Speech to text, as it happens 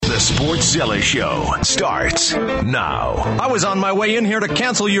Sportszilla Show starts now. I was on my way in here to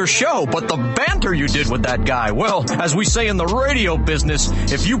cancel your show, but the banter you did with that guy, well, as we say in the radio business,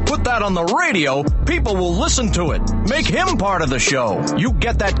 if you put that on the radio, people will listen to it. Make him part of the show. You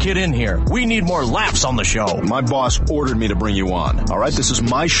get that kid in here. We need more laughs on the show. My boss ordered me to bring you on. All right, this is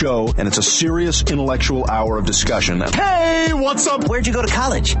my show, and it's a serious intellectual hour of discussion. Hey, what's up? Where'd you go to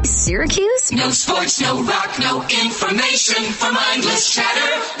college? Syracuse? No sports, no rock, no information. For mindless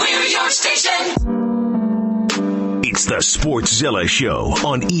chatter, we're your station. It's the Sportszilla Show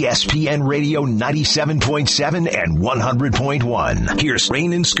on ESPN Radio 97.7 and 100.1. Here's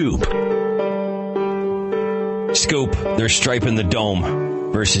Rain and Scoop. Scoop, they're striping the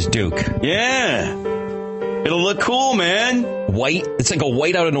dome versus Duke. Yeah. It'll look cool, man. White. It's like a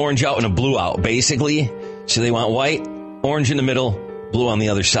white out and orange out and a blue out, basically. So they want white, orange in the middle, blue on the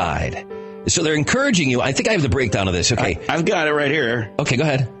other side. So they're encouraging you. I think I have the breakdown of this. Okay. I've got it right here. Okay, go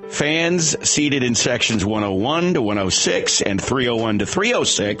ahead. Fans seated in sections 101 to 106 and 301 to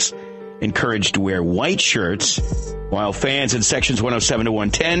 306 encouraged to wear white shirts, while fans in sections 107 to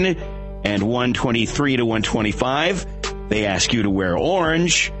 110 and 123 to 125, they ask you to wear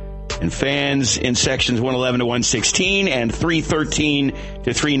orange. And fans in sections 111 to 116 and 313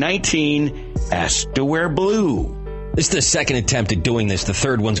 to 319 asked to wear blue. This is the second attempt at doing this. The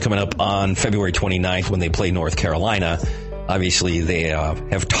third one's coming up on February 29th when they play North Carolina. Obviously, they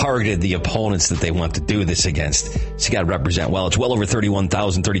have targeted the opponents that they want to do this against. So you got to represent well. It's well over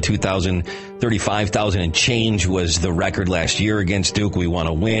 31,000, 32,000, 35,000 and change was the record last year against Duke. We want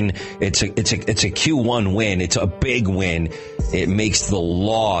to win. It's a Q1 win. It's a big win. It makes the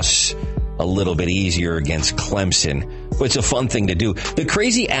loss a little bit easier against Clemson. But it's a fun thing to do. The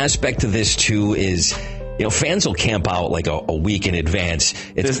crazy aspect to this, too, is fans will camp out like a week in advance.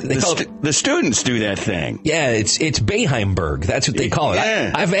 The students do that thing. Yeah, it's Bayheimberg. That's what they call it.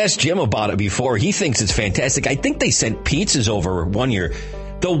 Yeah. I've asked Jim about it before. He thinks it's fantastic. I think they sent pizzas over one year.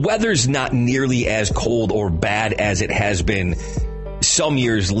 The weather's not nearly as cold or bad as it has been some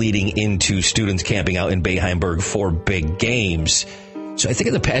years leading into students camping out in Bayheimberg for big games. So I think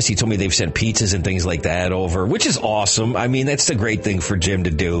in the past he told me they've sent pizzas and things like that over, which is awesome. I mean, that's a great thing for Jim to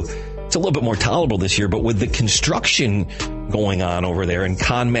do. It's a little bit more tolerable this year, but with the construction going on over there and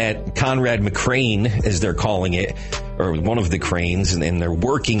Conrad McCrane, as they're calling it, or one of the cranes, and they're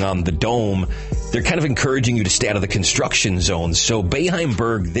working on the dome, they're kind of encouraging you to stay out of the construction zone. So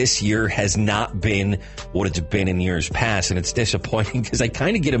Bayheimberg this year has not been what it's been in years past, and it's disappointing because I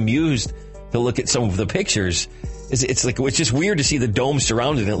kind of get amused to look at some of the pictures. It's just weird to see the dome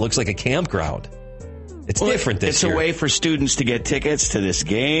surrounded and it looks like a campground. It's different this year. It's a way for students to get tickets to this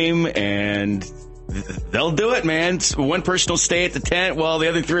game, and they'll do it, man. One person will stay at the tent while the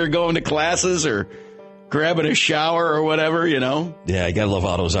other three are going to classes or grabbing a shower or whatever, Yeah, you got to love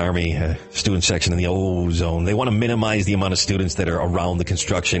Otto's Army student section in the O-Zone. They want to minimize the amount of students that are around the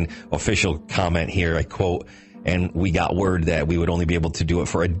construction. Official comment here, I quote, and we got word that we would only be able to do it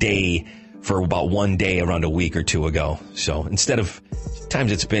for about 1 day around a week or two ago. So instead of,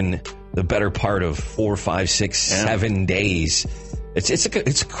 sometimes it's been the better part of 4, 5, 6, 7 days. It's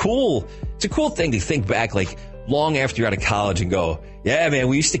a cool thing to think back, like long after you're out of college and go, yeah, man,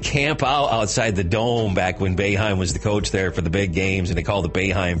 we used to camp out outside the dome back when Boeheim was the coach there for the big games, and they called it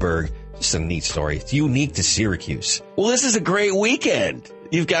Bayheimberg. Just a neat story. It's unique to Syracuse. Well, this is a great weekend.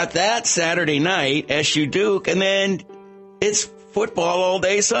 You've got that Saturday night, SU Duke, and then it's football all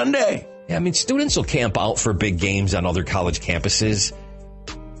day Sunday. Yeah, I mean, students will camp out for big games on other college campuses,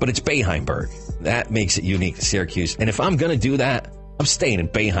 but it's Bayheimberg. That makes it unique to Syracuse. And if I'm going to do that, I'm staying in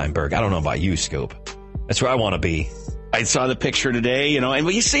Bayheimberg. I don't know about you, Scoop. That's where I want to be. I saw the picture today, and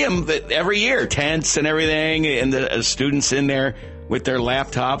we see them every year, tents and everything, and the students in there with their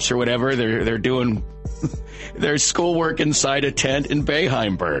laptops or whatever. They're doing their schoolwork inside a tent in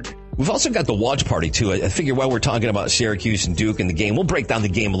Bayheimberg. We've also got the watch party, too. I figure while we're talking about Syracuse and Duke and the game, we'll break down the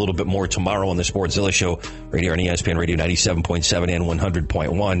game a little bit more tomorrow on the Sportszilla Show, right here on ESPN Radio 97.7 and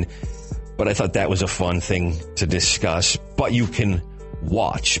 100.1. But I thought that was a fun thing to discuss. But you can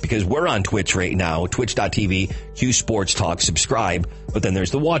watch, because we're on Twitch right now, twitch.tv, Q Sports Talk, subscribe. But then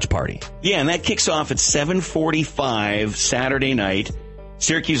there's the watch party. Yeah, and that kicks off at 7:45 Saturday night.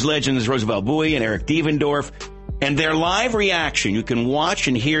 Syracuse legends Roosevelt Bowie and Eric Devendorf. And their live reaction, you can watch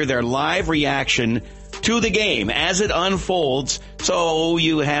and hear their live reaction to the game as it unfolds. So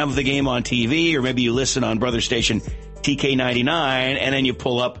you have the game on TV, or maybe you listen on brother station TK99, and then you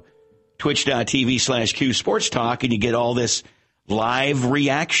pull up twitch.tv/Q Sports Talk, and you get all this live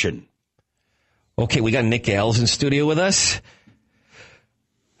reaction. Okay, we got Nick Gales in studio with us.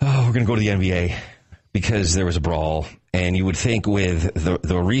 Oh, we're going to go to the NBA because there was a brawl And you would think with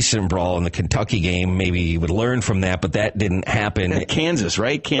the recent brawl in the Kentucky game, maybe you would learn from that, but that didn't happen. Kansas,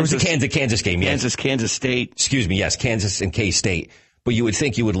 right? Kansas. It was the Kansas game, yes. Kansas State. Excuse me, yes, Kansas and K-State. But you would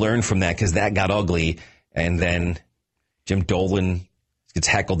think you would learn from that because that got ugly. And then Jim Dolan gets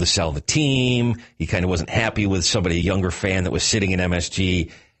heckled to sell the team. He kind of wasn't happy with somebody, a younger fan that was sitting in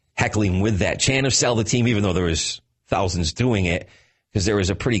MSG, heckling with that chant of sell the team, even though there was thousands doing it. Because there was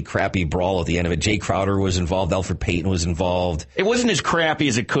a pretty crappy brawl at the end of it. Jay Crowder was involved. Alfred Payton was involved. It wasn't as crappy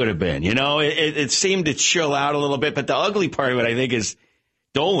as it could have been. You know, it seemed to chill out a little bit. But the ugly part of it, I think, is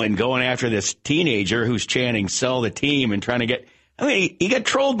Dolan going after this teenager who's chanting sell the team and trying to get. I mean, he got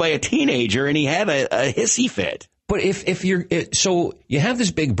trolled by a teenager and he had a hissy fit. But if you're. So you have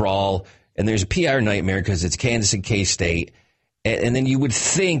this big brawl and there's a PR nightmare because it's Kansas and K-State. And then you would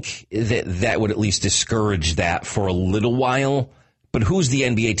think that would at least discourage that for a little while. But who's the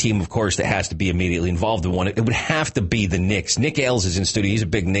NBA team, of course, that has to be immediately involved in one? It would have to be the Knicks. Nick Ailes is in studio. He's a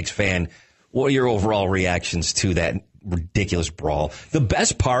big Knicks fan. What are your overall reactions to that ridiculous brawl? The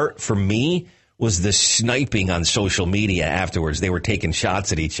best part for me was the sniping on social media afterwards. They were taking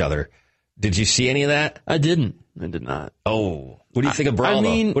shots at each other. Did you see any of that? I didn't. I did not. Oh. What do you think of brawl,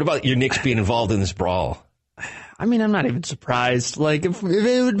 though? What about your Knicks being involved in this brawl? I mean, I'm not even surprised. Like, if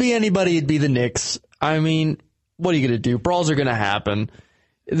it would be anybody, it'd be the Knicks. I mean, what are you going to do? Brawls are going to happen.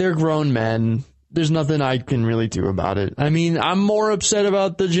 They're grown men. There's nothing I can really do about it. I mean, I'm more upset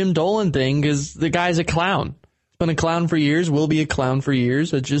about the Jim Dolan thing because the guy's a clown. He's been a clown for years, will be a clown for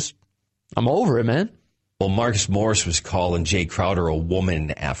years. I'm over it, man. Well, Marcus Morris was calling Jay Crowder a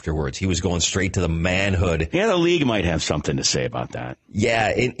woman afterwards. He was going straight to the manhood. Yeah, the league might have something to say about that. Yeah,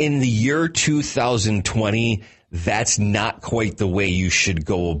 in the year 2020, that's not quite the way you should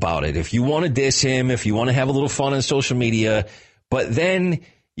go about it. If you want to diss him, if you want to have a little fun on social media, but then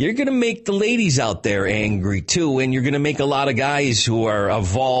you're going to make the ladies out there angry too, and you're going to make a lot of guys who are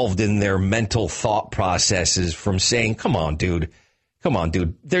evolved in their mental thought processes from saying, come on, dude.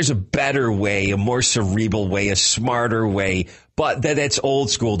 There's a better way, a more cerebral way, a smarter way, but that's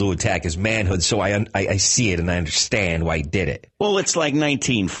old school to attack his manhood, so I see it and I understand why he did it. Well, it's like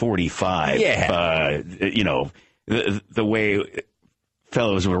 1945. Yeah. The way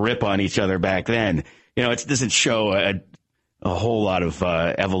fellows would rip on each other back then. You know, it doesn't show a whole lot of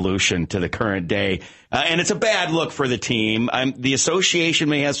evolution to the current day. And it's a bad look for the team. The association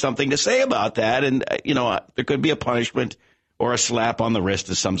may have something to say about that, and, there could be a punishment or a slap on the wrist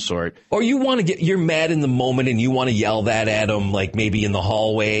of some sort. Or you're mad in the moment and you want to yell that at them, like maybe in the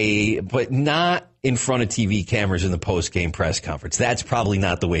hallway, but not in front of TV cameras in the post-game press conference. That's probably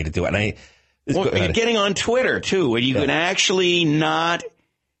not the way to do it. And getting on Twitter, too, where you can actually not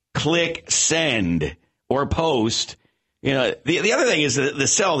click send or post. The other thing is the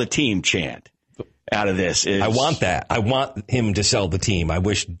sell the team chant out of this. I want that. I want him to sell the team. I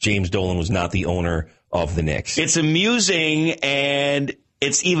wish James Dolan was not the owner of the Knicks. It's amusing, and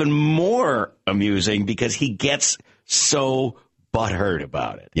it's even more amusing because he gets so butthurt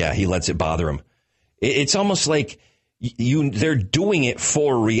about it. Yeah, he lets it bother him. It's almost like they're doing it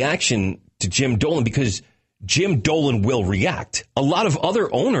for reaction to Jim Dolan because Jim Dolan will react. A lot of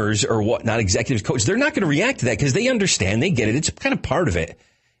other owners or whatnot, executives, coaches, they're not going to react to that because they understand, they get it. It's kind of part of it.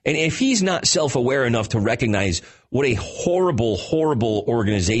 And if he's not self-aware enough to recognize what a horrible, horrible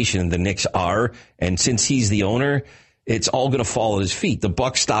organization the Knicks are, and since he's the owner, it's all going to fall at his feet. The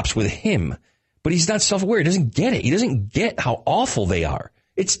buck stops with him. But he's not self-aware. He doesn't get it. He doesn't get how awful they are.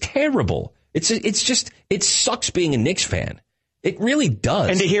 It's terrible. It sucks being a Knicks fan. It really does.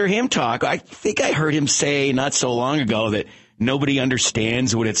 And to hear him talk, I think I heard him say not so long ago that nobody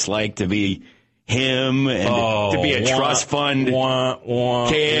understands what it's like to be him and to be a trust fund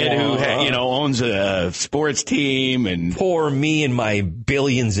kid who owns a sports team and poor me and my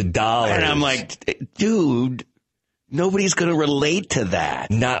billions of dollars. And I'm like, dude, nobody's going to relate to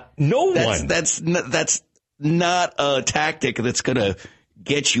that. No one. That's not a tactic that's going to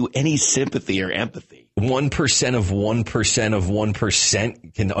get you any sympathy or empathy. 1% of 1% of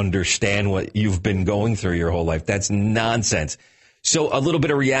 1% can understand what you've been going through your whole life. That's nonsense. So a little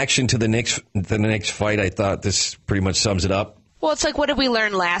bit of reaction to the Knicks fight. I thought this pretty much sums it up. Well, it's like, what did we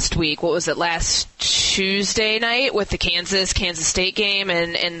learn last week? What was it, last Tuesday night with the Kansas State game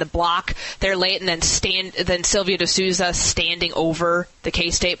and the block there late, and then Sylvia D'Souza standing over the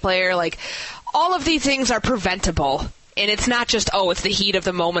K-State player? Like, all of these things are preventable. And it's not just, it's the heat of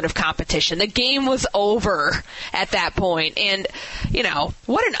the moment of competition. The game was over at that point. And,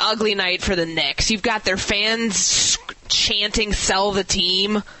 what an ugly night for the Knicks. You've got their fans chanting, sell the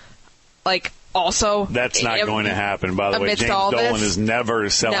team. Like, also. That's not going to happen, by the way. Amidst James all Dolan this? is never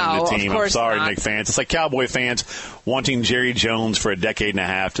selling No, the team. of I'm course sorry, not. Knicks fans. It's like Cowboy fans wanting Jerry Jones for a decade and a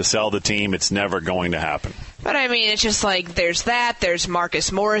half to sell the team. It's never going to happen. But, I mean, it's just like there's that. There's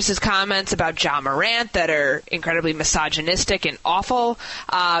Marcus Morris's comments about Ja Morant that are incredibly misogynistic and awful.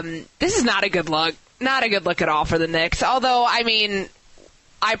 This is not a good look. Not a good look at all for the Knicks. Although, I mean,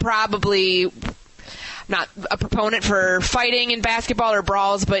 I probably... not a proponent for fighting in basketball or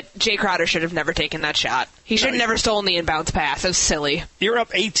brawls, but Jay Crowder should have never taken that shot. He should have never stolen the inbounds pass. That was silly. You're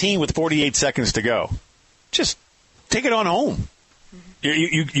up 18 with 48 seconds to go. Just take it on home.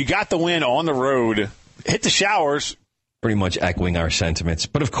 You got the win on the road. Hit the showers. Pretty much echoing our sentiments.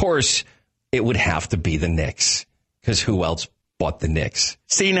 But, of course, it would have to be the Knicks, because who else but the Knicks?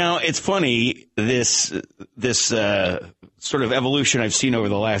 See, now, it's funny, this sort of evolution I've seen over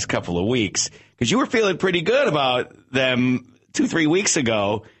the last couple of weeks, because you were feeling pretty good about them 2-3 weeks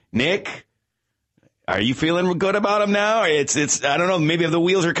ago. Nick, are you feeling good about them now? It's I don't know, maybe the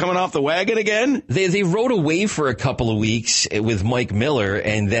wheels are coming off the wagon again? They rode away for a couple of weeks with Mike Miller,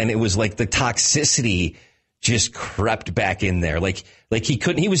 and then it was like the toxicity just crept back in there. Like he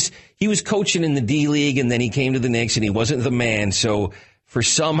couldn't. He was coaching in the D League, and then he came to the Knicks, and he wasn't the man. So for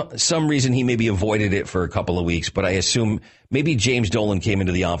some reason, he maybe avoided it for a couple of weeks. But I assume maybe James Dolan came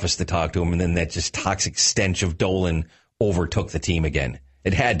into the office to talk to him, and then that just toxic stench of Dolan overtook the team again.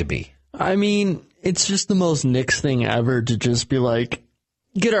 It had to be. I mean, it's just the most Knicks thing ever to just be like,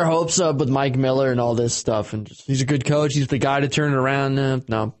 get our hopes up with Mike Miller and all this stuff. And just, he's a good coach. He's the guy to turn it around.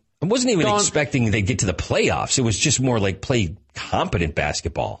 No. I wasn't even expecting they'd get to the playoffs. It was just more like play competent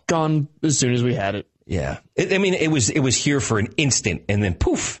basketball. Gone as soon as we had it. Yeah. It was here for an instant, and then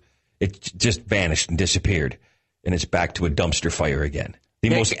poof, it just vanished and disappeared. And it's back to a dumpster fire again. The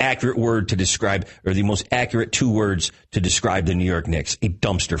most accurate word to describe, or the most accurate 2 words to describe the New York Knicks, a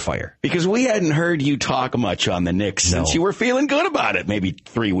dumpster fire. Because we hadn't heard you talk much on the Knicks since you were feeling good about it maybe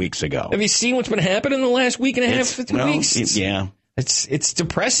 3 weeks ago. Have you seen what's been happening in the last week and a half, 2 weeks? Yeah. It's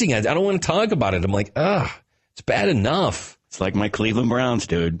depressing. I don't want to talk about it. I'm like, it's bad enough. It's like my Cleveland Browns,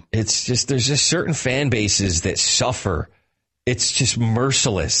 dude. It's just, there's just certain fan bases that suffer. It's just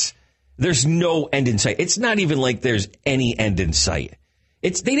merciless. There's no end in sight. It's not even like there's any end in sight. They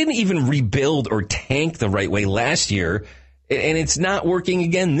didn't even rebuild or tank the right way last year, and it's not working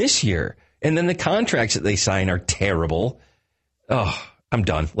again this year. And then the contracts that they sign are terrible. Oh, I'm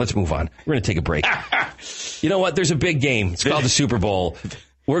done. Let's move on. We're going to take a break. You know what? There's a big game. It's called the Super Bowl.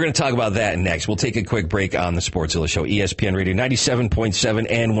 We're going to talk about that next. We'll take a quick break on the Sportszilla Show, ESPN Radio 97.7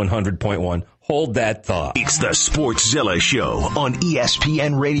 and 100.1. Hold that thought. It's the Sportszilla Show on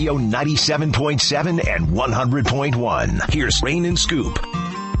ESPN Radio 97.7 and 100.1. Here's Rain and Scoop.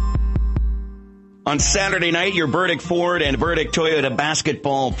 On Saturday night, your Burdick Ford and Burdick Toyota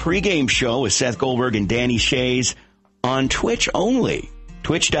basketball pregame show with Seth Goldberg and Danny Shays on Twitch only.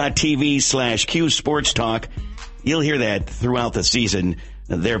 Twitch.tv/Q Sports Talk. You'll hear that throughout the season,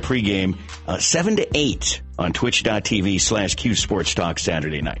 their pregame, 7 to 8 on Twitch.tv/Q Sports Talk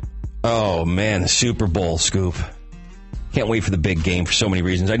Saturday night. Oh, man, the Super Bowl, Scoop. Can't wait for the big game for so many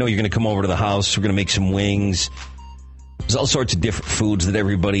reasons. I know you're going to come over to the house. We're going to make some wings. There's all sorts of different foods that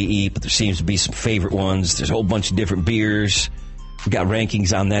everybody eat, but there seems to be some favorite ones. There's a whole bunch of different beers. We got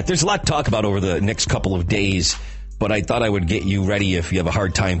rankings on that. There's a lot to talk about over the next couple of days, but I thought I would get you ready if you have a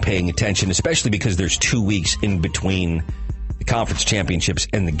hard time paying attention, especially because there's 2 weeks in between the conference championships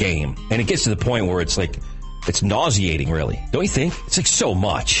and the game. And it gets to the point where it's like, it's nauseating, really. Don't you think? It's like so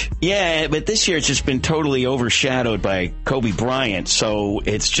much. Yeah, but this year it's just been totally overshadowed by Kobe Bryant, so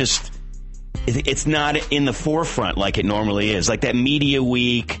it's not in the forefront like it normally is. Like that media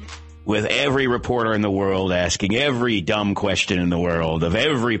week with every reporter in the world asking every dumb question in the world of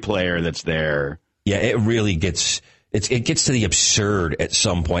every player that's there. Yeah, it really gets... It gets to the absurd at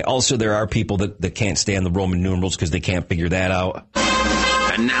some point. Also, there are people that can't stand the Roman numerals because they can't figure that out.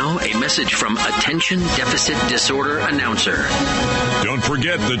 And now, a message from Attention Deficit Disorder Announcer. Don't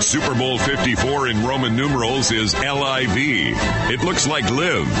forget that Super Bowl 54 in Roman numerals is LIV. It looks like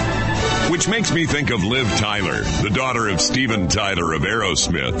live, which makes me think of Liv Tyler, the daughter of Steven Tyler of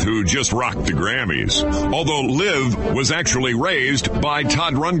Aerosmith, who just rocked the Grammys. Although Liv was actually raised by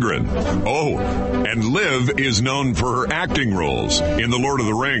Todd Rundgren. Oh, and Liv is known for her acting roles in The Lord of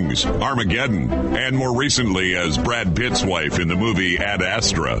the Rings, Armageddon, and more recently as Brad Pitt's wife in the movie Ad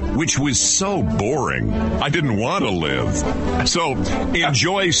Astra, which was so boring. I didn't want to live. So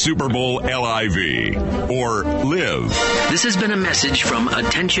enjoy Super Bowl LIV, or live. This has been a message from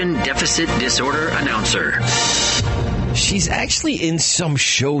Attention Deficit Disorder Announcer. She's actually in some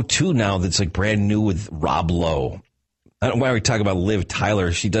show, too, now that's like brand new with Rob Lowe. I don't know why we talk about Liv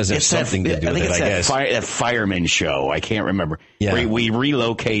Tyler. She does have something to do with it, I guess. That fireman show. I can't remember. Yeah. Where he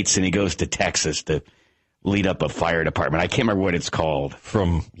relocates and he goes to Texas to lead up a fire department. I can't remember what it's called.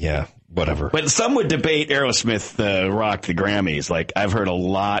 Whatever. But some would debate Aerosmith rocked the Grammys. Like, I've heard a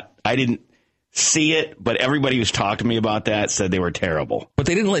lot. I didn't see it, but everybody who's talked to me about that said they were terrible. But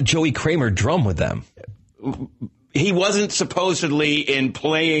they didn't let Joey Kramer drum with them. He wasn't supposedly in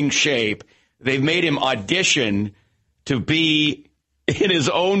playing shape. They've made him audition to be in his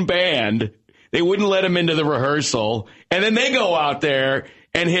own band. They wouldn't let him into the rehearsal. And then they go out there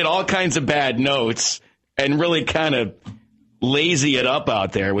and hit all kinds of bad notes and really kind of lazy it up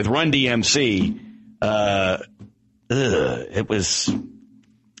out there with Run DMC. It was,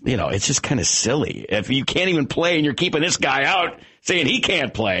 it's just kind of silly. If you can't even play and you're keeping this guy out saying he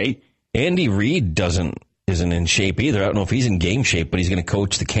can't play. Andy Reid isn't in shape either. I don't know if he's in game shape, but he's going to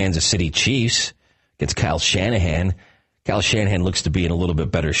coach the Kansas City Chiefs against Kyle Shanahan. Kyle Shanahan looks to be in a little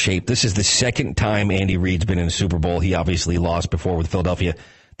bit better shape. This is the second time Andy Reid's been in a Super Bowl. He obviously lost before with Philadelphia.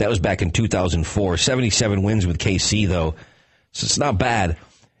 That was back in 2004. 77 wins with KC, though. So it's not bad.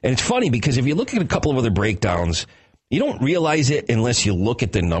 And it's funny because if you look at a couple of other breakdowns, you don't realize it unless you look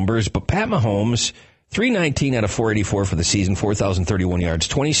at the numbers. But Pat Mahomes, 319 out of 484 for the season, 4,031 yards,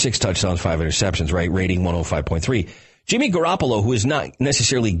 26 touchdowns, 5 interceptions, right? Rating 105.3. Jimmy Garoppolo, who is not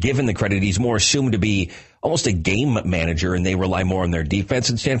necessarily given the credit, he's more assumed to be almost a game manager, and they rely more on their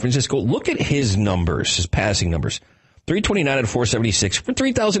defense in San Francisco. Look at his numbers, his passing numbers. 329 out of 476 for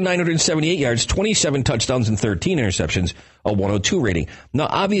 3,978 yards, 27 touchdowns and 13 interceptions, a 102 rating. Now,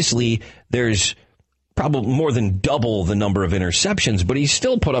 obviously, there's probably more than double the number of interceptions, but he's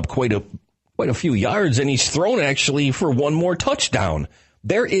still put up quite a few yards, and he's thrown actually for one more touchdown.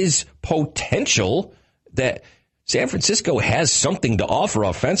 There is potential that San Francisco has something to offer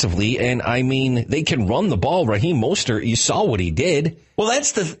offensively, and I mean, they can run the ball. Raheem Mostert, you saw what he did. Well,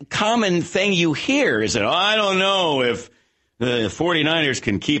 that's the common thing you hear is that, I don't know if the 49ers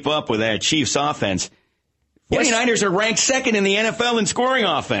can keep up with that Chiefs offense. 49ers are ranked second in the NFL in scoring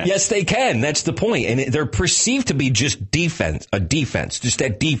offense. Yes, they can. That's the point. And they're perceived to be just defense, just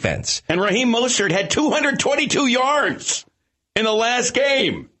that defense. And Raheem Mostert had 222 yards in the last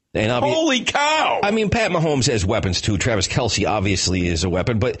game. And holy cow! I mean, Pat Mahomes has weapons too. Travis Kelce obviously is a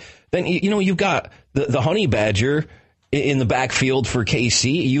weapon, but then you've got the Honey Badger in the backfield for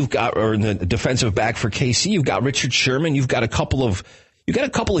KC. Or in the defensive back for KC. You've got Richard Sherman. You've got a couple of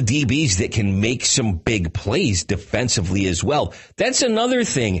DBs that can make some big plays defensively as well. That's another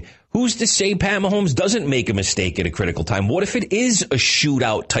thing. Who's to say Pat Mahomes doesn't make a mistake at a critical time? What if it is a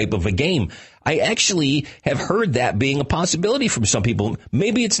shootout type of a game? I actually have heard that being a possibility from some people.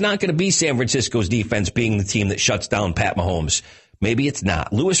 Maybe it's not going to be San Francisco's defense being the team that shuts down Pat Mahomes. Maybe it's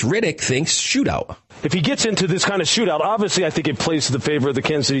not. Louis Riddick thinks shootout. If he gets into this kind of shootout, obviously I think it plays to the favor of the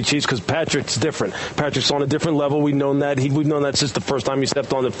Kansas City Chiefs because Patrick's different. Patrick's on a different level. We've known that. We've known that since the first time he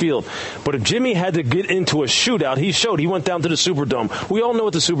stepped on the field. But if Jimmy had to get into a shootout, he went down to the Superdome. We all know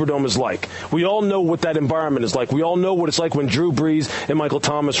what the Superdome is like. We all know what that environment is like. We all know what it's like when Drew Brees and Michael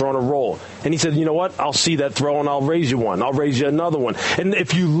Thomas are on a roll. And he said, you know what? I'll see that throw and I'll raise you one. I'll raise you another one. And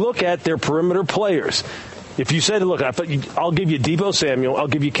if you look at their perimeter players, if you said, look, I'll give you Deebo Samuel, I'll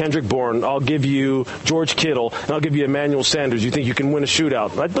give you Kendrick Bourne, I'll give you George Kittle, and I'll give you Emmanuel Sanders, you think you can win a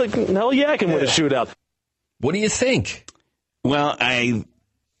shootout? I'd be like, hell yeah, I can win a shootout. What do you think? Well, I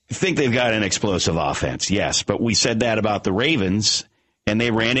think they've got an explosive offense, yes. But we said that about the Ravens, and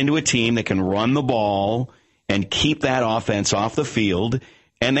they ran into a team that can run the ball and keep that offense off the field.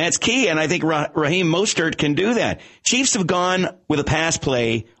 And that's key, and I think Raheem Mostert can do that. Chiefs have gone with a pass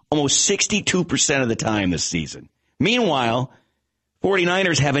play almost 62% of the time this season. Meanwhile,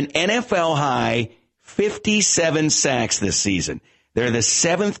 49ers have an NFL-high 57 sacks this season. They're the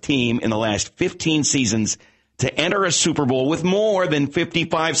 7th team in the last 15 seasons to enter a Super Bowl with more than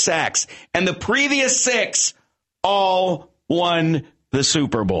 55 sacks. And the previous 6 all won the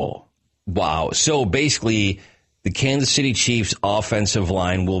Super Bowl. Wow. So basically, the Kansas City Chiefs offensive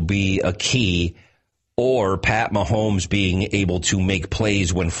line will be a key, or Pat Mahomes being able to make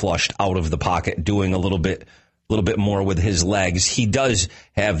plays when flushed out of the pocket, doing a little bit more with his legs. He does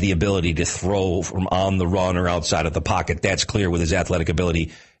have the ability to throw from on the run or outside of the pocket. That's clear with his athletic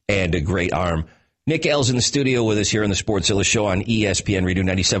ability and a great arm. Nick L's in the studio with us here on the Sportszilla Show on ESPN Radio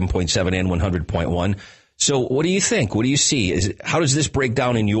 97.7 and 100.1. So what do you think? What do you see? How does this break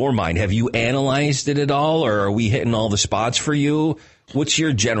down in your mind? Have you analyzed it at all, or are we hitting all the spots for you? What's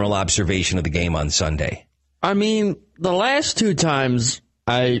your general observation of the game on Sunday? I mean, the last 2 times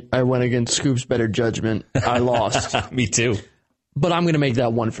I went against Scoop's better judgment, I lost. Me too. but I'm going to make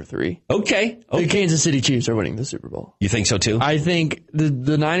that 1 for 3. Okay. The Kansas City Chiefs are winning the Super Bowl. You think so too? I think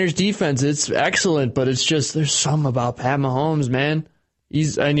the Niners defense, it's excellent, but it's just there's something about Pat Mahomes, man. We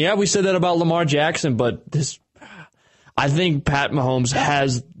said that about Lamar Jackson, but I think Pat Mahomes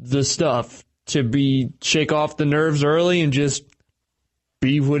has the stuff to shake off the nerves early and just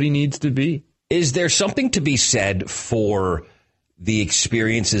be what he needs to be. Is there something to be said for the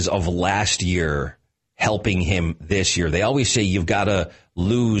experiences of last year helping him this year? They always say you've got to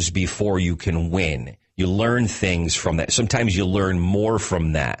lose before you can win. You learn things from that. Sometimes you learn more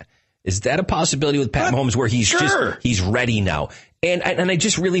from that. Is that a possibility with Pat Mahomes where he's ready now? And I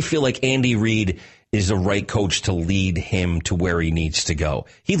just really feel like Andy Reid is the right coach to lead him to where he needs to go.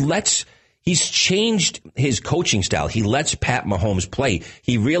 He's changed his coaching style. He lets Pat Mahomes play.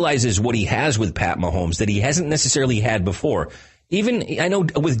 He realizes what he has with Pat Mahomes that he hasn't necessarily had before. Even, I know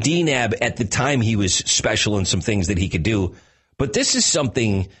with D-Nab at the time he was special in some things that he could do, but this is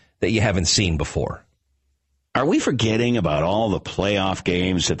something that you haven't seen before. Are we forgetting about all the playoff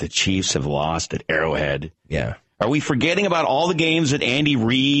games that the Chiefs have lost at Arrowhead? Yeah. Are we forgetting about all the games that Andy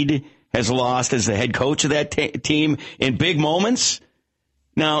Reid has lost as the head coach of that team in big moments?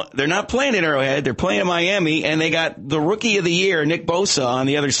 Now, they're not playing at Arrowhead. They're playing in Miami, and they got the rookie of the year, Nick Bosa, on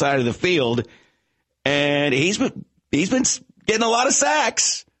the other side of the field, and he's been getting a lot of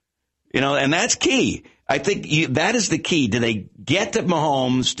sacks, and that's key. I think that is the key. Do they get to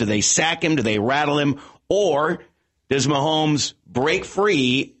Mahomes? Do they sack him? Do they rattle him? Or does Mahomes break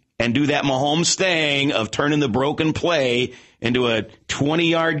free and do that Mahomes thing of turning the broken play into a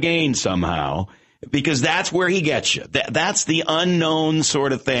 20-yard gain somehow? Because that's where he gets you. That's the unknown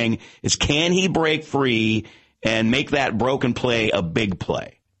sort of thing, is can he break free and make that broken play a big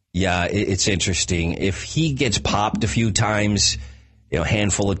play? Yeah, it's interesting. If he gets popped a few times, a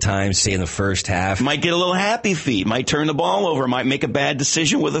handful of times, say in the first half. Might get a little happy feet, might turn the ball over, might make a bad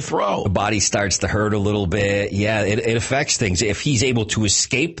decision with a throw. The body starts to hurt a little bit. Yeah, it affects things. If he's able to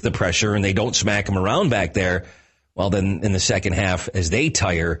escape the pressure and they don't smack him around back there, well, then in the second half, as they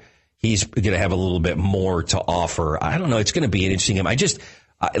tire, he's going to have a little bit more to offer. I don't know. It's going to be an interesting game.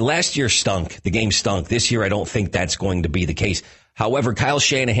 Last year stunk. The game stunk. This year, I don't think that's going to be the case. However, Kyle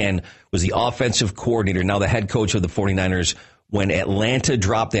Shanahan was the offensive coordinator, now the head coach of the 49ers, when Atlanta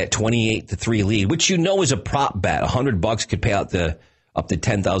dropped that 28-3 lead, which is a prop bet. $100 could pay out up to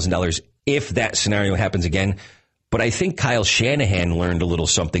 $10,000 if that scenario happens again. But I think Kyle Shanahan learned a little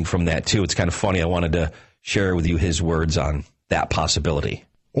something from that, too. It's kind of funny. I wanted to share with you his words on that possibility.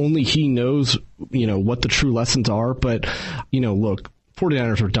 Only he knows, what the true lessons are. But, look,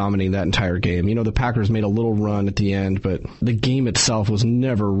 49ers were dominating that entire game. The Packers made a little run at the end, but the game itself was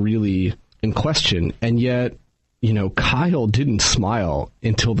never really in question. And yet, Kyle didn't smile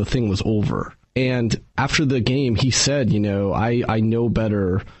until the thing was over. And after the game, he said, I know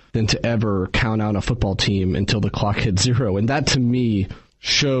better than to ever count out a football team until the clock hits 0. And that, to me,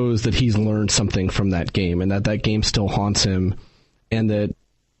 shows that he's learned something from that game and that game still haunts him and that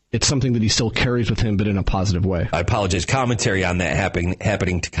it's something that he still carries with him, but in a positive way. I apologize. Commentary on that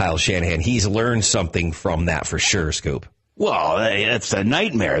happening to Kyle Shanahan. He's learned something from that for sure, Scoop. Well, that's a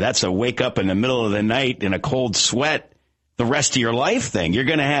nightmare. That's a wake up in the middle of the night in a cold sweat the rest of your life thing. You're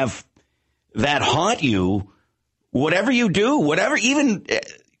going to have that haunt you, whatever you do, whatever, even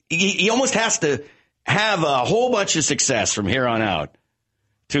he almost has to have a whole bunch of success from here on out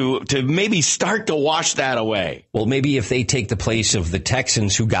to maybe start to wash that away. Well, maybe if they take the place of the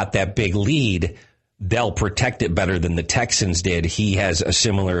Texans who got that big lead, they'll protect it better than the Texans did. He has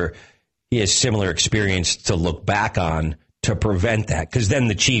similar experience to look back on to prevent that. Because then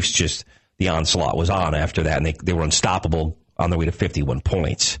the Chiefs the onslaught was on after that, and they were unstoppable on their way to 51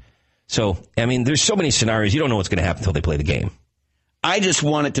 points. So, there's so many scenarios. You don't know what's going to happen until they play the game. I just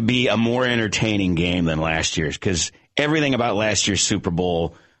want it to be a more entertaining game than last year's, because everything about last year's Super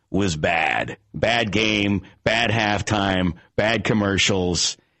Bowl was bad. Bad game, bad halftime, bad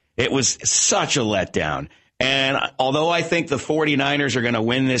commercials. It was such a letdown. And although I think the 49ers are going to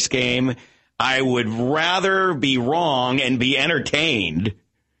win this game, I would rather be wrong and be entertained.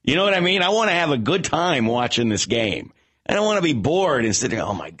 You know what I mean? I want to have a good time watching this game. I don't want to be bored and sitting,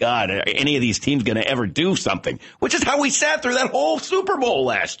 oh, my God, are any of these teams going to ever do something? Which is how we sat through that whole Super Bowl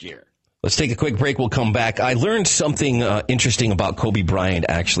last year. Let's take a quick break. We'll come back. I learned something interesting about Kobe Bryant,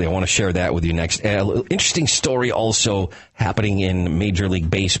 actually. I want to share that with you next. Interesting story also happening in Major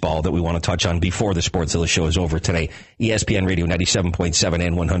League Baseball that we want to touch on before the Sportszilla show is over today. ESPN Radio 97.7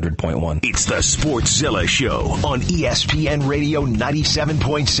 and 100.1. It's the Sportszilla Show on ESPN Radio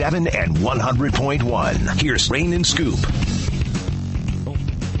 97.7 and 100.1. Here's Rain and Scoop.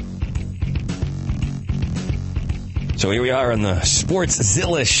 So here we are on the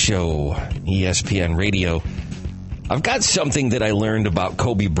Sportszilla show, ESPN Radio. I've got something that I learned about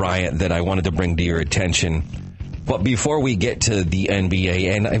Kobe Bryant that I wanted to bring to your attention. But before we get to the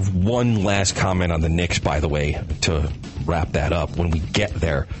NBA, and I have one last comment on the Knicks, by the way, to wrap that up when we get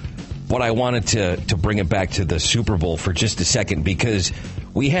there. But I wanted to bring it back to the Super Bowl for just a second because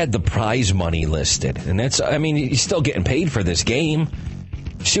we had the prize money listed. And you're still getting paid for this game.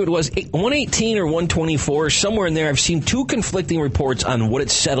 See what it was, 118 or 124, somewhere in there. I've seen two conflicting reports on what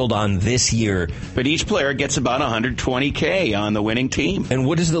it's settled on this year. But each player gets about $120K on the winning team. And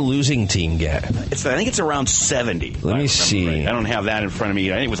what does the losing team get? I think it's around 70. Let me see. Right. I don't have that in front of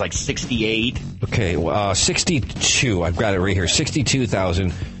me. I think it was like 68. Okay, 62. I've got it right here.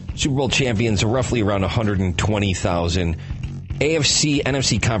 62,000. Super Bowl champions are roughly around 120,000. AFC,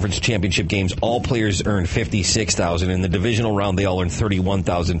 NFC Conference Championship games, all players earn $56,000. In the divisional round, they all earn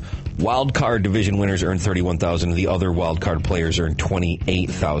 $31,000. Wild card division winners earn $31,000. The other wild card players earn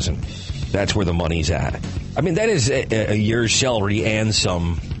 $28,000. That's where the money's at. I mean, that is a year's salary and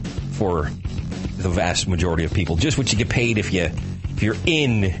some for the vast majority of people. Just what you get paid if you're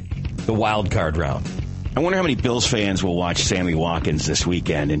in the wild card round. I wonder how many Bills fans will watch Sammy Watkins this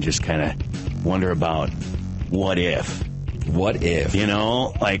weekend and just kind of wonder about what if. What if?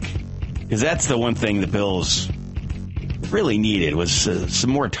 Because that's the one thing the Bills really needed was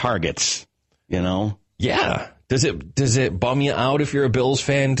some more targets, Yeah. Does it bum you out if you're a Bills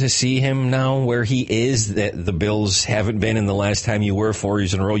fan to see him now where he is, that the Bills haven't been in the last time you were 4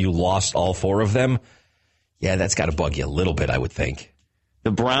 years in a row, you lost all four of them? Yeah, that's got to bug you a little bit, I would think.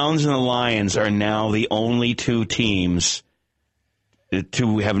 The Browns and the Lions are now the only two teams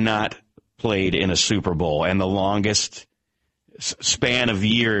to have not played in a Super Bowl, and the longest span of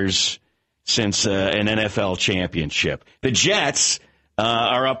years since an NFL championship. The Jets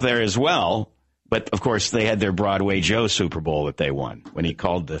are up there as well, but of course they had their Broadway Joe Super Bowl that they won when he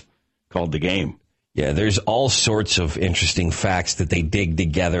called the game. Yeah, there's all sorts of interesting facts that they dig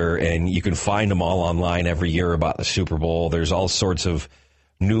together, and you can find them all online every year about the Super Bowl. There's all sorts of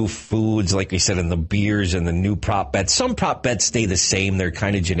new foods, like we said, in the beers and the new prop bets. Some prop bets stay the same. They're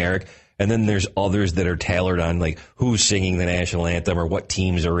kind of generic. And then there's others that are tailored on like who's singing the national anthem or what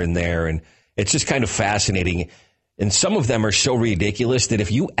teams are in there. And it's just kind of fascinating. And some of them are so ridiculous that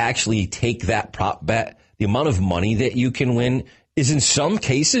if you actually take that prop bet, the amount of money that you can win is in some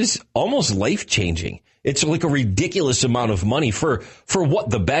cases almost life-changing. It's like a ridiculous amount of money for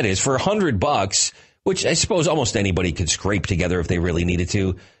what the bet is. For $100, which I suppose almost anybody could scrape together if they really needed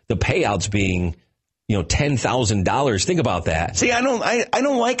to, the payouts being, $10,000. Think about that. See, I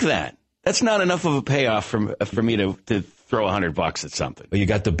don't like that. That's not enough of a payoff for me to throw $100 at something. Well, you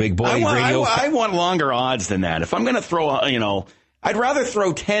got the big boy radio. I want longer odds than that. If I'm going to throw, I'd rather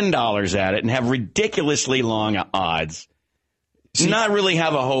throw $10 at it and have ridiculously long odds. Not really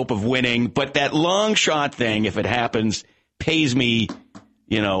have a hope of winning, but that long shot thing, if it happens, pays me,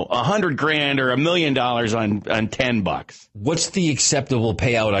 $100,000 or $1 million on $10. What's the acceptable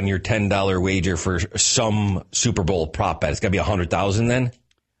payout on your $10 wager for some Super Bowl prop bet? It's got to be $100,000 then?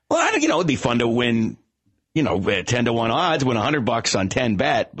 Well, it'd be fun to win, 10-1 odds, win $100 on 10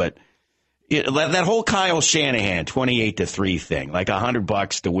 bet, but that whole Kyle Shanahan 28-3 thing, like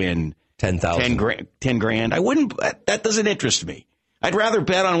 $100 to win 10,000, 10 grand. I wouldn't. That doesn't interest me. I'd rather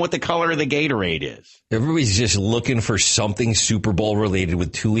bet on what the color of the Gatorade is. Everybody's just looking for something Super Bowl related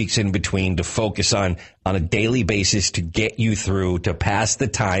with 2 weeks in between to focus on a daily basis to get you through, to pass the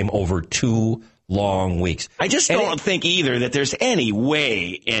time over 2 long weeks. I just don't think either that there's any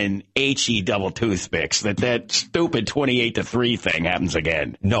way in HE double toothpicks that stupid 28-3 thing happens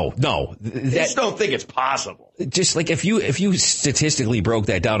again. No. I just don't think it's possible. Just like if you statistically broke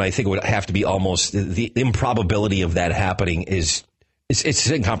that down, I think it would have to be almost the improbability of that happening is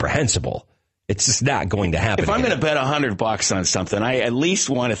it's incomprehensible. It's just not going to happen. If I'm going to bet $100 on something, I at least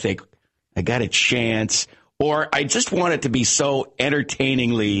want to think I got a chance, or I just want it to be so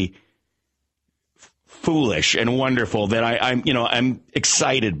entertainingly foolish and wonderful that I'm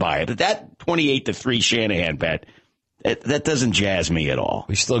excited by it. That 28-3 Shanahan bet, that doesn't jazz me at all.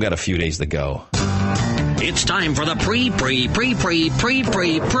 We still got a few days to go. It's time for the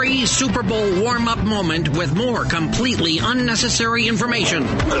pre-Super Bowl warm-up moment with more completely unnecessary information.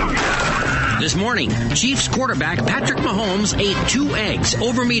 This morning, Chiefs quarterback Patrick Mahomes ate 2 eggs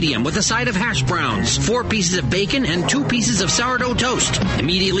over medium with a side of hash browns, 4 pieces of bacon, and 2 pieces of sourdough toast.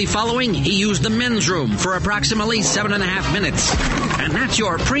 Immediately following, he used the men's room for approximately 7.5 minutes. And that's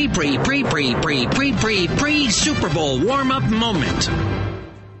your pre-Super Bowl warm-up moment.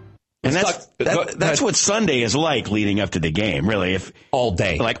 And that's what Sunday is like leading up to the game, really. If all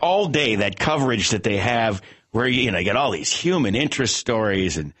day. Like all day, that coverage that they have where you get all these human interest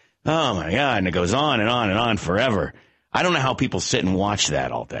stories, and oh my God, and it goes on and on and on forever. I don't know how people sit and watch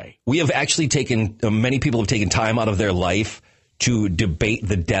that all day. We have actually taken, many people have taken time out of their life to debate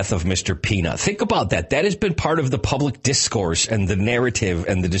the death of Mr. Peanut. Think about that. That has been part of the public discourse and the narrative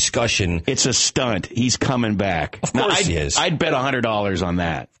and the discussion. It's a stunt. He's coming back. Of course he is. I'd bet $100 on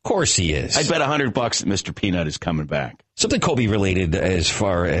that. Of course he is. I'd bet $100 that Mr. Peanut is coming back. Something Kobe related as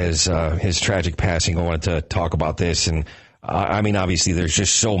far as his tragic passing. I wanted to talk about this. And I mean, obviously, there's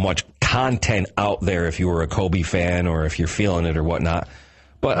just so much content out there if you were a Kobe fan or if you're feeling it or whatnot.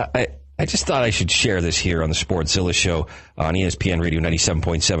 But I just thought I should share this here on the Sportszilla show on ESPN Radio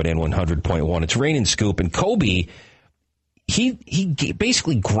 97.7 and 100.1. It's Rain and Scoop. And Kobe, he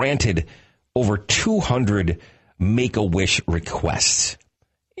basically granted over 200 Make-A-Wish requests.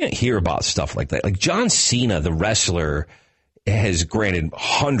 You don't hear about stuff like that. Like John Cena, the wrestler, has granted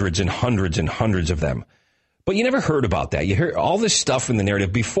hundreds and hundreds and hundreds of them. But you never heard about that. You hear all this stuff in the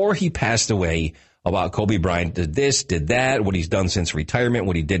narrative before he passed away about Kobe Bryant did this, did that, what he's done since retirement,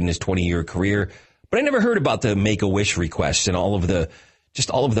 what he did in his 20-year career. But I never heard about the Make-A-Wish requests and all of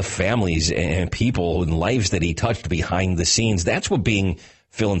the families and people and lives that he touched behind the scenes. That's what being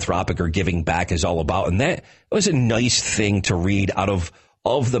philanthropic or giving back is all about. And that was a nice thing to read out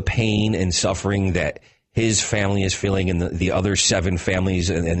of the pain and suffering that his family is feeling and the other 7 families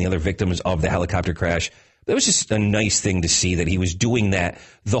and the other victims of the helicopter crash. That was just a nice thing to see that he was doing that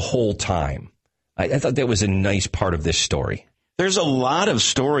the whole time. I thought that was a nice part of this story. There's a lot of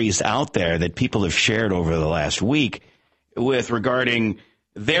stories out there that people have shared over the last week regarding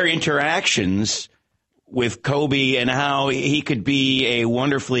their interactions with Kobe and how he could be a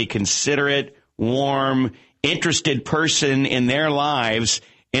wonderfully considerate, warm, interested person in their lives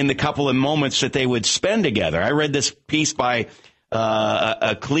in the couple of moments that they would spend together. I read this piece by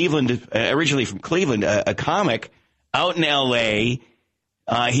a Cleveland, originally from Cleveland, a comic out in L.A.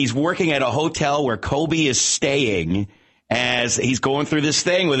 He's working at a hotel where Kobe is staying as he's going through this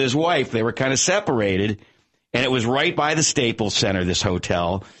thing with his wife. They were kind of separated, and it was right by the Staples Center, this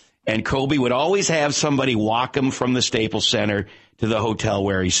hotel. And Kobe would always have somebody walk him from the Staples Center to the hotel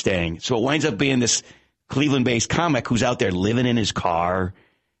where he's staying. So it winds up being this Cleveland-based comic who's out there living in his car,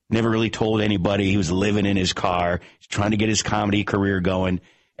 never really told anybody he was living in his car. He's trying to get his comedy career going.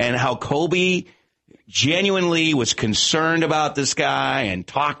 And how Kobe genuinely was concerned about this guy and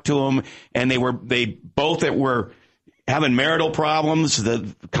talked to him. And they both were having marital problems.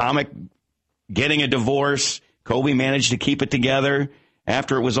 The comic getting a divorce. Kobe managed to keep it together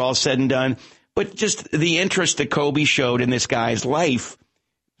after it was all said and done. But just the interest that Kobe showed in this guy's life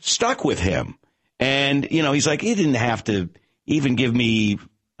stuck with him. And, he's like, he didn't have to even give me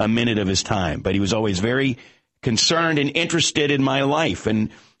a minute of his time, but he was always very concerned and interested in my life.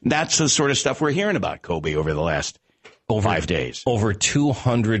 And that's the sort of stuff we're hearing about Kobe over the last 5 days. Over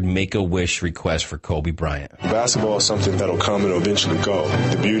 200 Make-A-Wish requests for Kobe Bryant. Basketball is something that'll come and eventually go.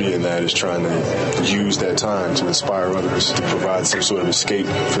 The beauty in that is trying to use that time to inspire others, to provide some sort of escape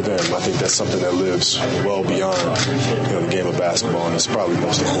for them. I think that's something that lives well beyond the game of basketball, and it's probably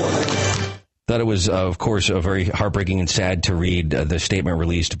most important. Thought it was, of course, very heartbreaking and sad to read the statement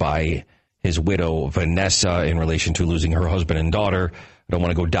released by his widow, Vanessa, in relation to losing her husband and daughter. I don't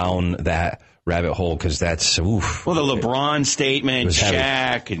want to go down that rabbit hole because that's, oof. Well, the LeBron statement,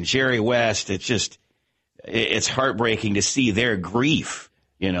 Shaq and Jerry West, it's heartbreaking to see their grief,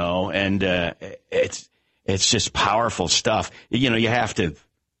 and it's just powerful stuff. You have to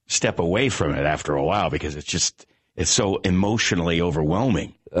step away from it after a while because it's so emotionally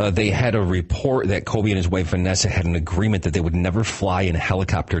overwhelming. They had a report that Kobe and his wife Vanessa had an agreement that they would never fly in a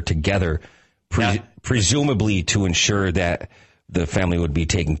helicopter together, presumably to ensure that the family would be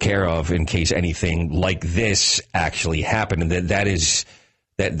taken care of in case anything like this actually happened. And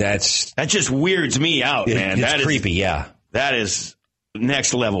that just weirds me out, man. It's creepy, yeah. That is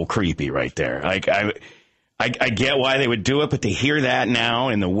next level creepy right there. Like I get why they would do it, but to hear that now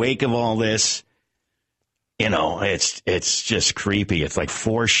in the wake of all this, it's just creepy. It's like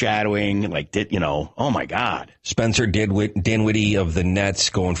foreshadowing, oh my God. Spencer Dinwiddie of the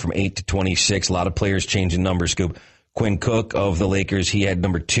Nets going from 8 to 26. A lot of players changing numbers, Scoop. Quinn Cook of the Lakers, he had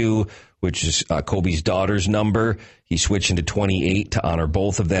number 2, which is Kobe's daughter's number. He switched into 28 to honor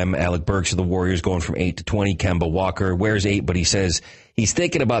both of them. Alec Burks of the Warriors going from 8 to 20. Kemba Walker wears 8, but he says he's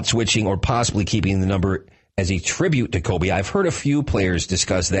thinking about switching or possibly keeping the number as a tribute to Kobe. I've heard a few players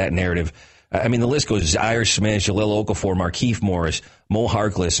discuss that narrative. I mean, the list goes Zaire Smith, Jahlil Okafor, Markieff Morris, Mo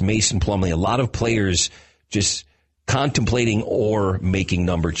Harkless, Mason Plumlee. A lot of players just contemplating or making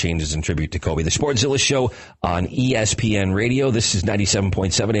number changes in tribute to Kobe. The Sportszilla Show on ESPN Radio. This is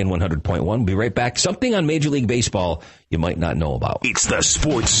 97.7 and 100.1. We'll be right back. Something on Major League Baseball you might not know about. It's the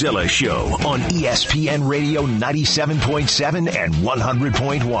Sportszilla Show on ESPN Radio 97.7 and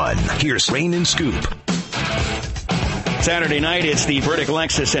 100.1. Here's Rain and Scoop. Saturday night, it's the Verdict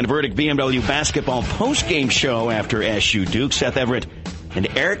Lexus and Verdict BMW basketball postgame show after SU Duke. Seth Everett and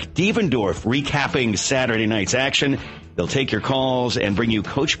Eric Devendorf recapping Saturday night's action. They'll take your calls and bring you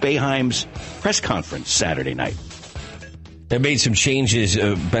Coach Boeheim's press conference Saturday night. They made some changes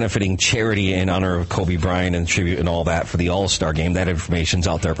benefiting charity in honor of Kobe Bryant and tribute and all that for the All-Star game. That information's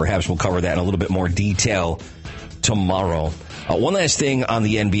out there. Perhaps we'll cover that in a little bit more detail tomorrow. One last thing on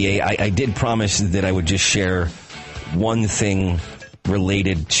the NBA. I did promise that I would just share one thing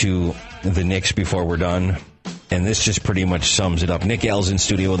related to the Knicks before we're done. And this just pretty much sums it up. Nick L's in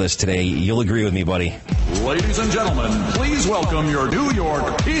studio with us today. You'll agree with me, buddy. Ladies and gentlemen, please welcome your New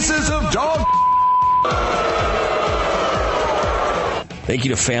York pieces of dog. Thank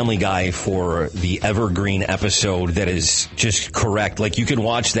you to Family Guy for the evergreen episode that is just correct. Like, you can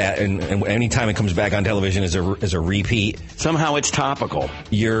watch that, and anytime it comes back on television as a repeat. Somehow it's topical.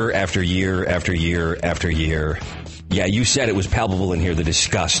 Year after year after year after year. Yeah, you said it was palpable in here, the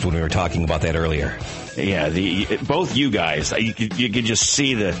disgust, when we were talking about that earlier. Yeah, both you guys, you could just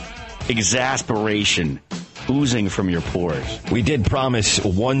see the exasperation oozing from your pores. We did promise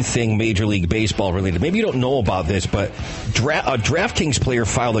one thing Major League Baseball related. Maybe you don't know about this, but a DraftKings player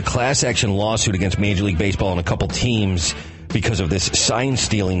filed a class action lawsuit against Major League Baseball and a couple teams because of this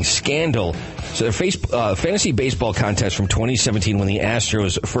sign-stealing scandal. So their fantasy baseball contest from 2017, when the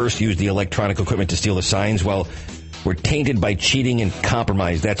Astros first used the electronic equipment to steal the signs, were tainted by cheating and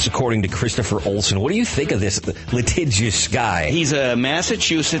compromise. That's according to Christopher Olson. What do you think of this litigious guy? He's a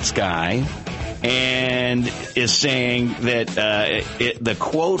Massachusetts guy and is saying that the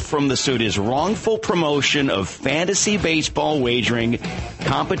quote from the suit is wrongful promotion of fantasy baseball wagering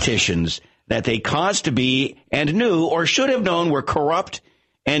competitions that they caused to be and knew or should have known were corrupt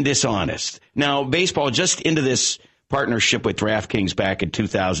and dishonest. Now, baseball just into this partnership with DraftKings back in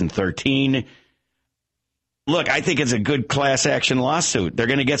 2013. Look, I think it's a good class action lawsuit. They're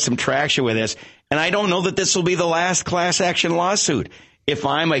going to get some traction with this. And I don't know that this will be the last class action lawsuit. If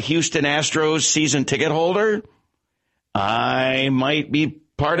I'm a Houston Astros season ticket holder, I might be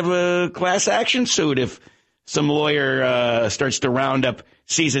part of a class action suit if some lawyer starts to round up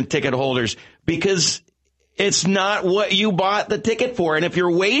season ticket holders, because it's not what you bought the ticket for. And if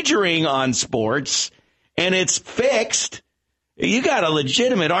you're wagering on sports and it's fixed, you got a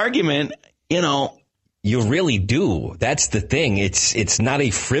legitimate argument, You really do. That's the thing. It's not a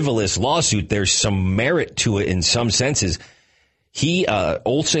frivolous lawsuit. There's some merit to it in some senses.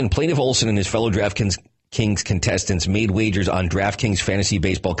 Plaintiff Olson and his fellow DraftKings contestants made wagers on DraftKings fantasy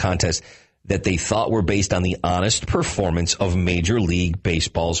baseball contests that they thought were based on the honest performance of Major League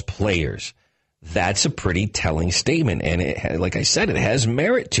Baseball's players. That's a pretty telling statement. And like I said, it has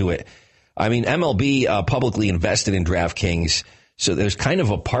merit to it. I mean, MLB publicly invested in DraftKings, so there's kind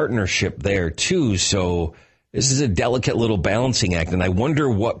of a partnership there, too. So this is a delicate little balancing act, and I wonder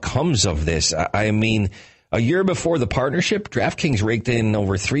what comes of this. I mean, a year before the partnership, DraftKings raked in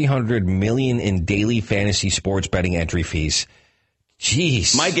over $300 million in daily fantasy sports betting entry fees.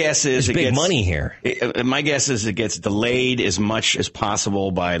 Jeez. My guess is there's big money here. My guess is it gets delayed as much as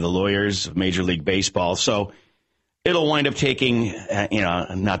possible by the lawyers of Major League Baseball. So it'll wind up taking,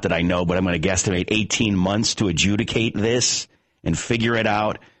 not that I know, but I'm going to guesstimate 18 months to adjudicate this and figure it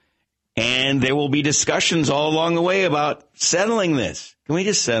out. And there will be discussions all along the way about settling this. Can we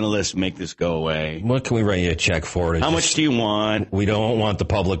just settle this and make this go away? What can we write you a check for? How much do you want? We don't want the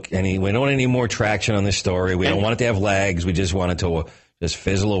public we don't want any more traction on this story. We don't want it to have legs. We just want it to just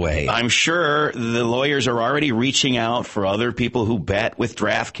fizzle away. I'm sure the lawyers are already reaching out for other people who bet with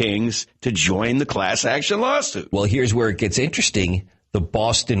DraftKings to join the class action lawsuit. Well, here's where it gets interesting. The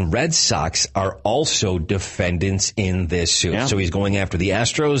Boston Red Sox are also defendants in this suit. Yeah. So he's going after the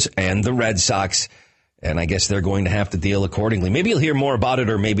Astros and the Red Sox, and I guess they're going to have to deal accordingly. Maybe you'll hear more about it,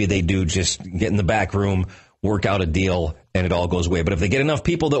 or maybe they do just get in the back room, work out a deal, and it all goes away. But if they get enough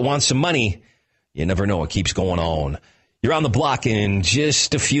people that want some money, you never know. It keeps going on. You're on the block in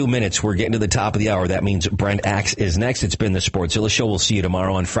just a few minutes. We're getting to the top of the hour. That means Brent Axe is next. It's been the Sportszilla Show. We'll see you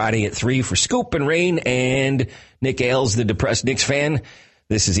tomorrow on Friday at 3 for Scoop and Rain and Nick Ailes, the depressed Knicks fan.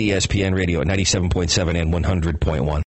 This is ESPN Radio at 97.7 and 100.1.